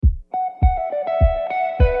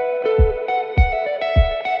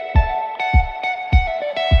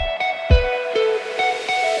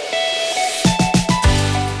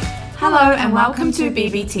Hello and welcome to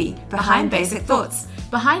BBT, Behind Basic Thoughts.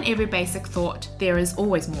 Behind every basic thought, there is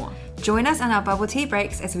always more. Join us on our bubble tea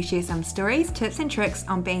breaks as we share some stories, tips and tricks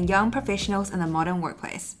on being young professionals in the modern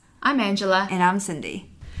workplace. I'm Angela. And I'm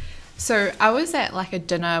Cindy. So I was at a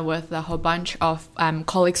dinner with a whole bunch of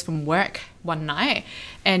colleagues from work one night,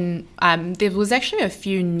 and there was actually a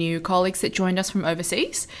few new colleagues that joined us from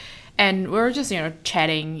overseas, and we were just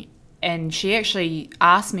chatting. And she actually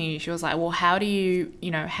asked me, she was like, well, how do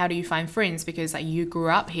you find friends? Because you grew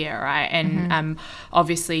up here, right? And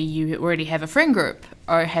obviously you already have a friend group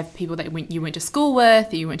or have people that you went to school with,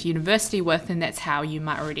 that you went to university with, and that's how you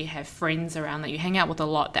might already have friends around that you hang out with a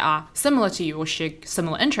lot that are similar to you or share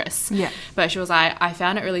similar interests. Yeah. But she was like, I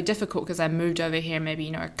found it really difficult because I moved over here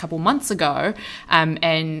maybe, a couple months ago, and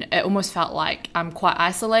it almost felt like I'm quite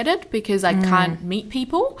isolated because I can't meet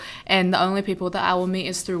people, and the only people that I will meet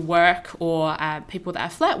is through work or people that I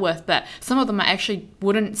flirt with, but some of them I actually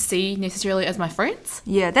wouldn't see necessarily as my friends.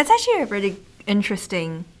 Yeah, that's actually a really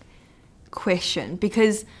interesting question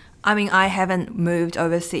because, I haven't moved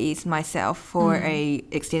overseas myself for a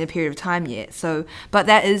extended period of time yet. But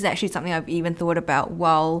that is actually something I've even thought about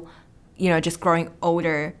while, just growing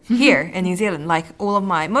older here in New Zealand. Like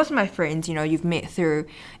most of my friends, you've met through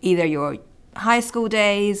either your high school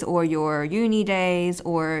days or your uni days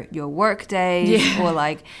or your work days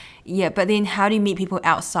but then how do you meet people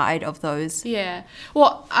outside of those? Yeah.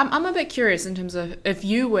 Well, I'm a bit curious in terms of if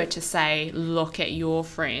you were to say, look at your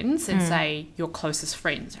friends and say your closest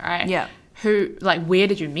friends, right? Yeah. Where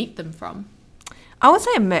did you meet them from? I would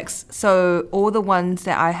say a mix. So all the ones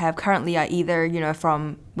that I have currently are either,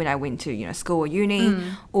 from when I went to, school or uni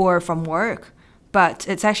or from work. But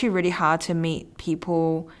it's actually really hard to meet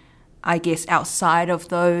people, I guess, outside of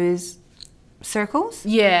those circles.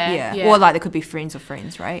 Yeah. Or there could be friends of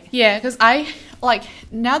friends, right? Yeah, because I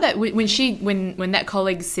now that when that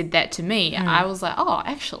colleague said that to me, I was like, oh,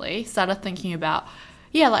 actually started thinking about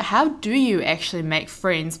how do you actually make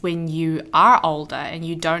friends when you are older and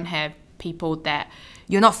you don't have people that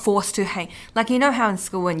you're not forced to hang. How in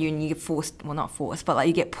school and uni you get forced, well, not forced, but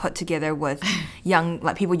you get put together with young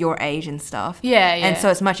people your age and stuff. Yeah. And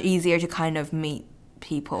so it's much easier to kind of meet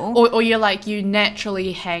people, or you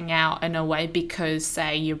naturally hang out in a way because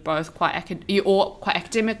say you're both you're all quite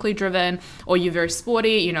academically driven, or you're very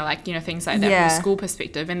sporty, things like that from a school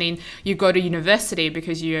perspective, and then you go to university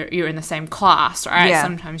because you're in the same class, right?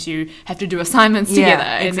 Sometimes you have to do assignments together,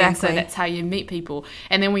 and then so that's how you meet people.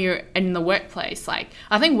 And then when you're in the workplace, I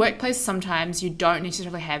think workplace sometimes you don't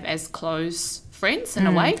necessarily have as close friends in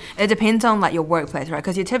a way. It depends on your workplace, right?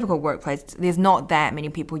 Because your typical workplace, there's not that many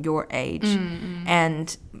people your age,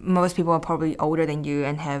 and most people are probably older than you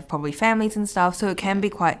and have probably families and stuff, so it can be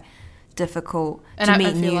quite difficult to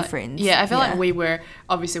meet new friends. Yeah, I feel like we were,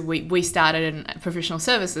 obviously we started in professional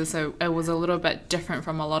services, so it was a little bit different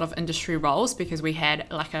from a lot of industry roles because we had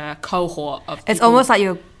a cohort of people. It's almost like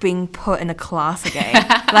you're being put in a class again.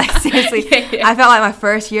 Seriously, yeah. I felt like my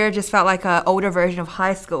first year just felt like an older version of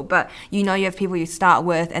high school, but you have people you start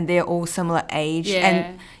with and they're all similar age,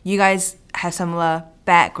 and you guys have similar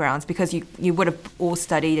backgrounds because you would have all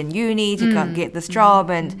studied in uni to get this job,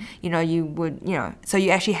 and you would so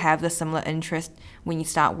you actually have the similar interest when you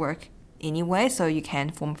start work anyway, so you can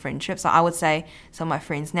form friendships. So I would say some of my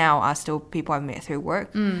friends now are still people I've met through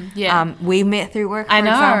work. We met through work, for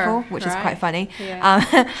example, which is quite funny.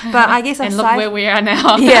 But I guess and look where we are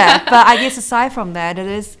now. But I guess aside from that, it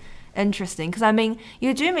is interesting because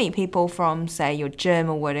you do meet people from say your gym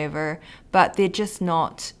or whatever, but they're just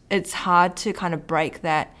not, it's hard to kind of break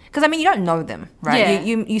that because you don't know them, right?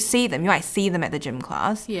 You see them, you might see them at the gym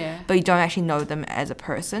class, but you don't actually know them as a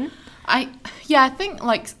person. I think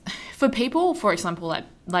for people, for example,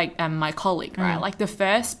 my colleague, right, the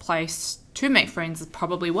first place to make friends is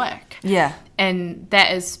probably work. Yeah. And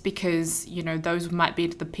that is because, those might be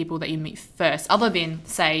the people that you meet first, other than,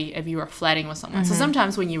 say, if you were flirting with someone. So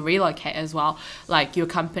sometimes when you relocate as well, your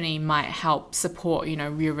company might help support, your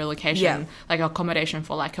relocation, accommodation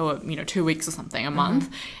for 2 weeks or something, a month.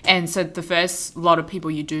 And so the first lot of people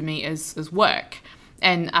you do meet is work.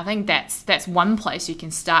 And I think that's one place you can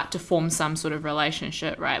start to form some sort of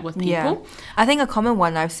relationship, right, with people. Yeah. I think a common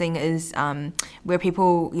one I've seen is where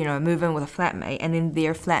people, move in with a flatmate, and then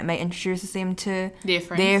their flatmate introduces them to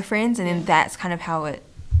their friends, and then that's kind of how it,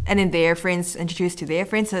 and then their friends introduce to their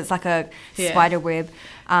friends. So it's like a spider web,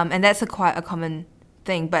 and that's quite a common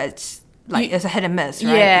thing, but it's it's a hit and miss,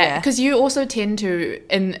 right? Yeah, because you also tend to,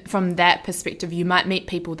 from that perspective, you might meet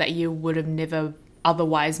people that you would have never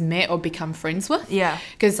otherwise met or become friends with. Yeah.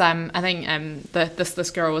 Because I think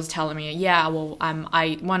this girl was telling me, yeah, well,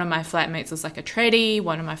 one of my flatmates is like a tradie,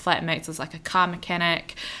 one of my flatmates is like a car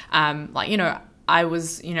mechanic. Like, you know, I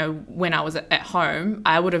was, you know, when I was at home,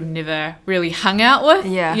 I would have never really hung out with,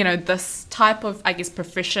 you know, this type of, I guess,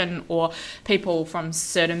 profession or people from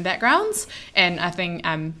certain backgrounds. And I think,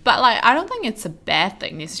 but like, I don't think it's a bad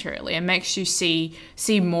thing necessarily. It makes you see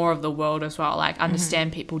more of the world as well, like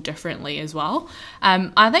understand people differently as well.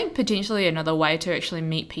 I think potentially another way to actually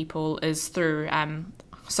meet people is through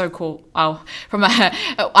so-called, I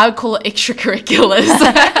would call it extracurriculars.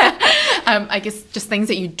 I guess just things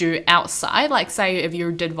that you do outside, like say if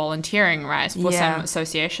you did volunteering, right, for some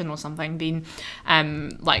association or something, then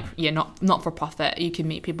not for profit, you can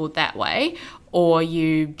meet people that way, or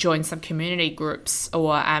you join some community groups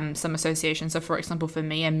or some associations. So for example, for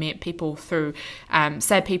me, I met people through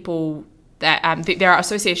say people that there are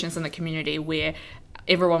associations in the community where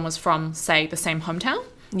everyone was from, say, the same hometown.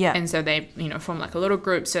 Yeah. And so they, you know, from like a little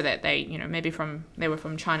group, so that they, you know, they were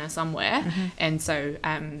from China somewhere. And so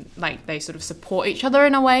like they sort of support each other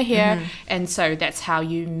in a way here. And so that's how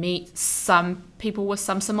you meet some people with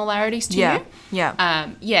some similarities to you. Yeah.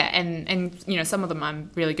 And you know, some of them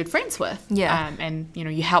I'm really good friends with. Yeah. And you know,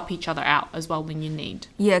 you help each other out as well when you need.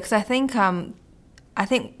 Yeah, because I think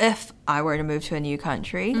if I were to move to a new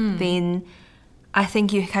country, then I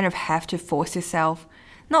think you kind of have to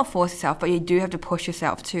not force yourself, but you do have to push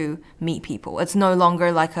yourself to meet people. It's no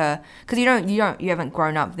longer like because you haven't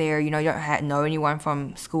grown up there, you know, you don't know anyone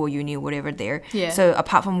from school, uni, whatever there. Yeah. So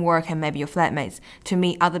apart from work and maybe your flatmates, to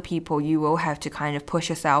meet other people, you will have to kind of push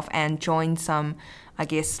yourself and join some, I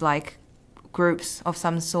guess, like groups of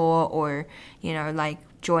some sort, or, you know, like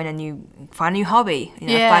find a new hobby, you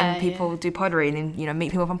know, find people do pottery, and then, you know,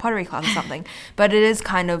 meet people from pottery class or something. But it is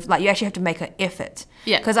kind of like you actually have to make an effort.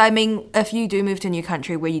 Yeah. Because I mean, if you do move to a new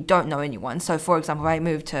country where you don't know anyone, so for example, if I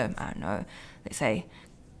moved to, I don't know, let's say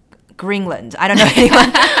Greenland, I don't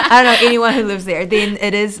know anyone who lives there, then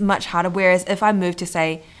it is much harder. Whereas if I moved to,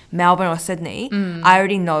 say, Melbourne or Sydney, I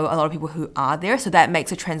already know a lot of people who are there, so that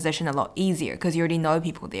makes a transition a lot easier because you already know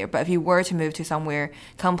people there. But if you were to move to somewhere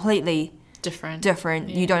completely different,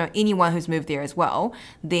 you don't know anyone who's moved there as well,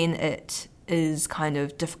 then it is kind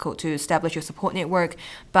of difficult to establish your support network.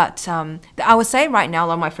 But I would say right now a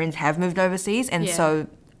lot of my friends have moved overseas, and so,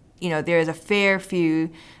 you know, there is a fair few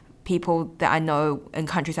people that I know in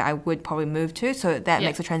countries that I would probably move to, so that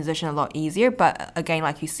makes the transition a lot easier. But again,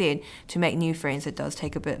 like you said, to make new friends, it does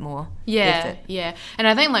take a bit more effort. Yeah. And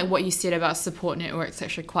I think like what you said about support networks is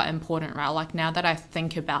actually quite important, right? Like now that I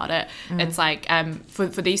think about it, it's like for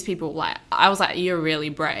these people, like I was like, you're really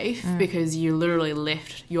brave because you literally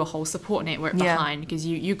left your whole support network behind, because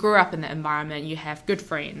you grew up in the environment, you have good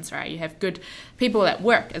friends, right? You have good people at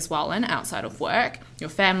work as well and outside of work. Your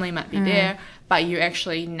family might be there, but you're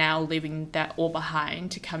actually now leaving that all behind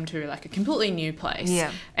to come to like a completely new place.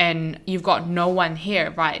 Yeah. And you've got no one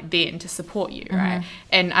here right then to support you, right?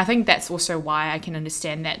 And I think that's also why I can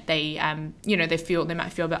understand that they, you know, they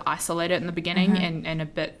might feel a bit isolated in the beginning and a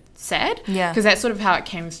bit sad. Yeah. Because that's sort of how it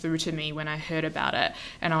came through to me when I heard about it.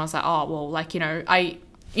 And I was like, oh, well, like, you know, I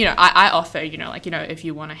offer, you know, like, you know, if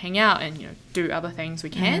you want to hang out and, you know, do other things, we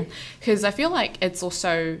can. Because I feel like it's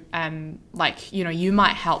also, like, you know, you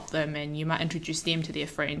might help them and you might introduce them to their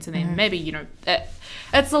friends, and then maybe, you know,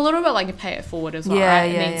 it's a little bit like a pay it forward as well, right?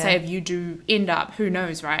 And then say if you do end up, who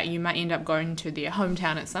knows, right? You might end up going to their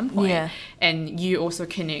hometown at some point, and you also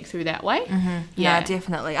connect through that way. Yeah,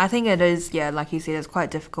 definitely. I think it is, like you said, it's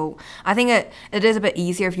quite difficult. I think it is a bit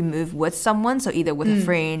easier if you move with someone, so either with a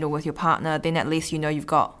friend or with your partner, then at least, you know, you've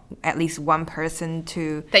got at least one person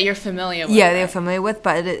that you're familiar with. Yeah, they're familiar with,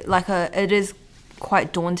 but it is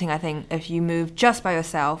quite daunting, I think, if you move just by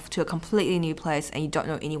yourself to a completely new place and you don't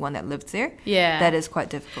know anyone that lives there. Yeah. That is quite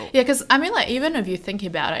difficult. Yeah, because, I mean, like, even if you think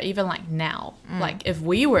about it, even, like, now, like, if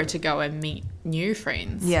we were to go and meet new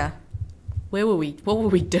friends... Yeah. What will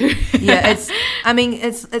we do? Yeah,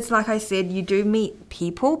 it's like I said, you do meet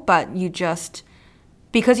people, but you just...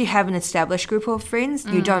 Because you have an established group of friends,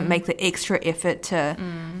 you don't make the extra effort to,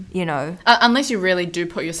 you know... unless you really do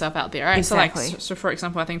put yourself out there, right? Exactly. So for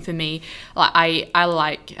example, I think for me, like I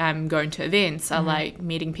like going to events. I like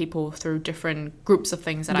meeting people through different groups of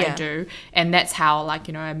things that I do. And that's how, like,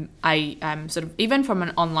 you know, I sort of... Even from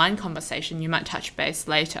an online conversation, you might touch base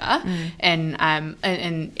later. And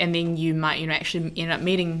then you might, you know, actually end up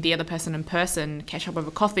meeting the other person in person, catch up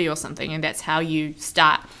over coffee or something. And that's how you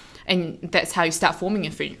start... and that's how you start forming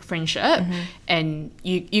a friendship. And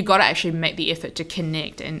you got to actually make the effort to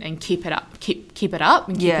connect and keep it up and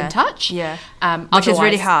keep in touch. Which is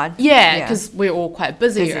really hard. Because we're all quite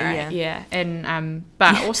busy, right? And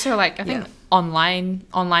but also like I think online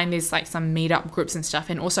there's like some meetup groups and stuff,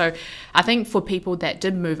 and also I think for people that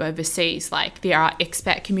did move overseas, like there are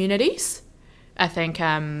expat communities. I think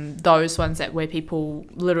those ones where people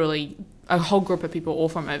literally, a whole group of people all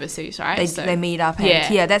from overseas, right? They meet up.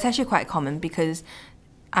 And that's actually quite common because,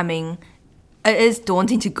 I mean, it is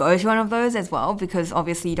daunting to go to one of those as well because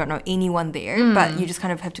obviously you don't know anyone there, but you just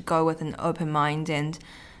kind of have to go with an open mind. And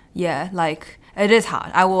like it is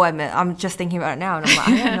hard. I will admit, I'm just thinking about it now and I'm like,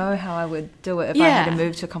 I don't know how I would do it if I had to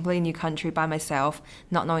move to a completely new country by myself,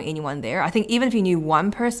 not knowing anyone there. I think even if you knew one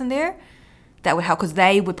person there, that would help because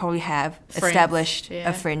they would probably have established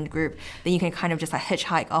a friend group. Then you can kind of just like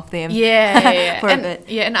hitchhike off them for a bit.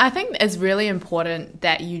 Yeah, and I think it's really important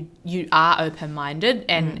that you are open-minded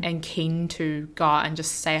and keen to go out and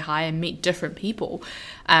just say hi and meet different people,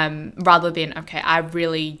 rather than, okay, I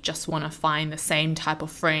really just want to find the same type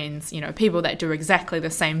of friends, people that do exactly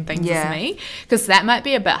the same things as me, because that might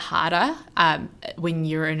be a bit harder when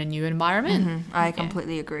you're in a new environment. I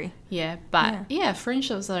completely agree. Yeah, but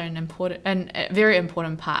friendships are a very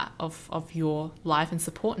important part of your life and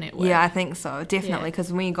support network. Yeah, I think so, definitely,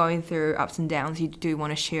 because when you're going through ups and downs, you do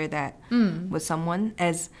want to share that with someone.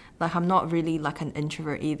 As like I'm not really like an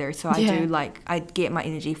introvert either, so I do I get my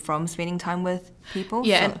energy from spending time with people.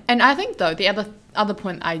 Yeah, and I think though the other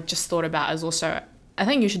point I just thought about is also I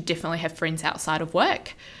think you should definitely have friends outside of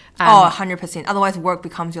work. 100%. Otherwise, work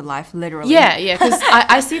becomes your life, literally. Yeah, because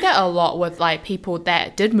I see that a lot with like people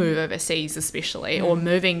that did move overseas, especially, or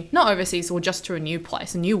moving not overseas or just to a new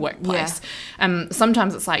place, a new workplace.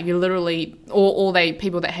 Sometimes it's like you literally all they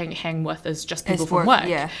people that hang with is just people from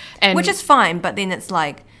work. And which is fine, but then it's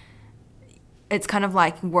like it's kind of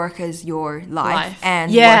like work is your life. And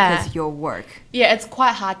work is your work. Yeah, it's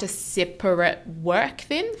quite hard to separate work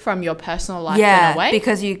then from your personal life in a way.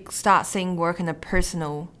 Because you start seeing work in a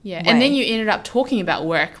personal way. And then you ended up talking about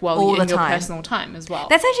work while you're in your personal time as well.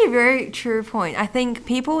 That's actually a very true point. I think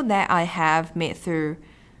people that I have met through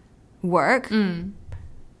work,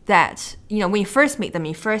 that, when you first meet them,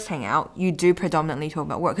 you first hang out, you do predominantly talk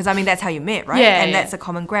about work. Because, I mean, that's how you met, right? And that's a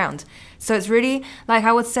common ground. So it's really, like,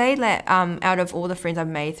 I would say that out of all the friends I've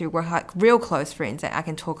made through work, like, real close friends that I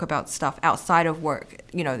can talk about stuff outside of work,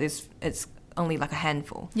 it's only like a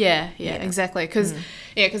handful. Yeah, exactly. Because,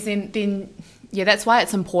 then that's why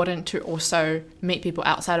it's important to also meet people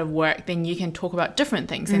outside of work. Then you can talk about different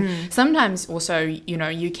things. And sometimes also,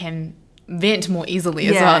 you can vent more easily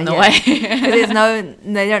as well in the way. Because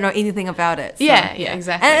they don't know anything about it. So,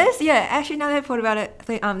 exactly. And it's, actually, now that I've thought about it,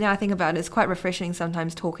 now I think about it, it's quite refreshing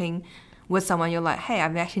sometimes talking with someone. You're like, hey,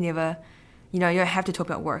 I've actually never, you don't have to talk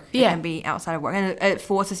about work. It can be outside of work. And it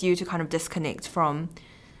forces you to kind of disconnect from,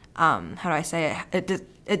 how do I say it?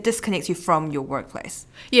 It disconnects you from your workplace.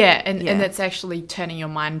 And that's actually turning your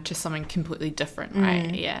mind to something completely different,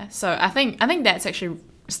 right? Yeah. So I think that's actually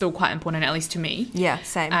still quite important, at least to me.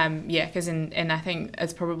 Same. Because and I think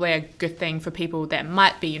it's probably a good thing for people that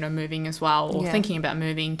might be moving as well, or thinking about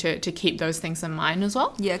moving, to keep those things in mind as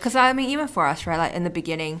well. Because I mean, even for us, right, like in the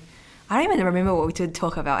beginning, I don't even remember what we did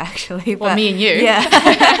talk about actually. Well, me and you.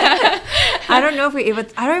 I don't know if we ever,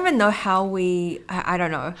 I don't even know how I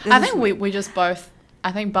don't know. I think we just both,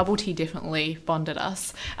 I think bubble tea definitely bonded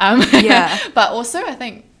us. But also I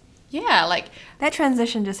think, like that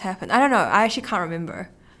transition just happened. I don't know. I actually can't remember.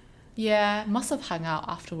 Yeah, must have hung out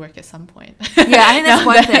after work at some point. I think that's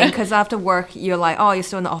one thing, because after work you're like, oh, you're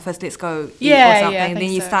still in the office, let's go eat or something. And then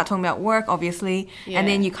you start talking about work, obviously, and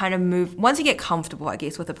then you kind of move. Once you get comfortable, I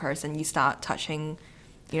guess, with a person, you start touching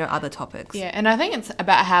other topics. And I think it's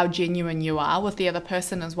about how genuine you are with the other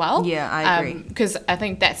person as well. I agree. Because I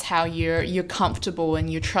think that's how you're comfortable and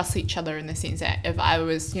you trust each other, in the sense that if I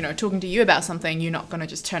was, talking to you about something, you're not going to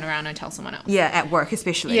just turn around and tell someone else. At work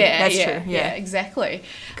especially. That's true. Yeah, exactly.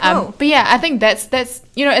 Cool. But I think that's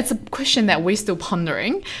it's a question that we're still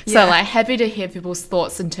pondering. So like, happy to hear people's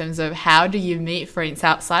thoughts in terms of how do you meet friends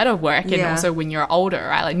outside of work, and also when you're older,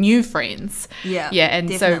 right? Like new friends. And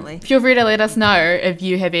definitely. So feel free to let us know if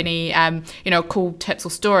you have any cool tips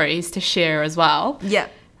or stories to share as well.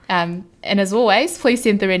 And as always, please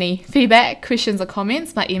send through any feedback, questions or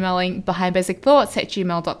comments by emailing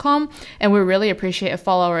behindbasicthoughts@gmail.com, and we really appreciate a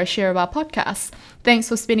follow or a share of our podcast. Thanks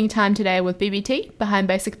for spending time today with BBT, Behind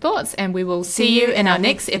Basic Thoughts, and we will see you in our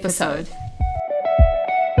next episode.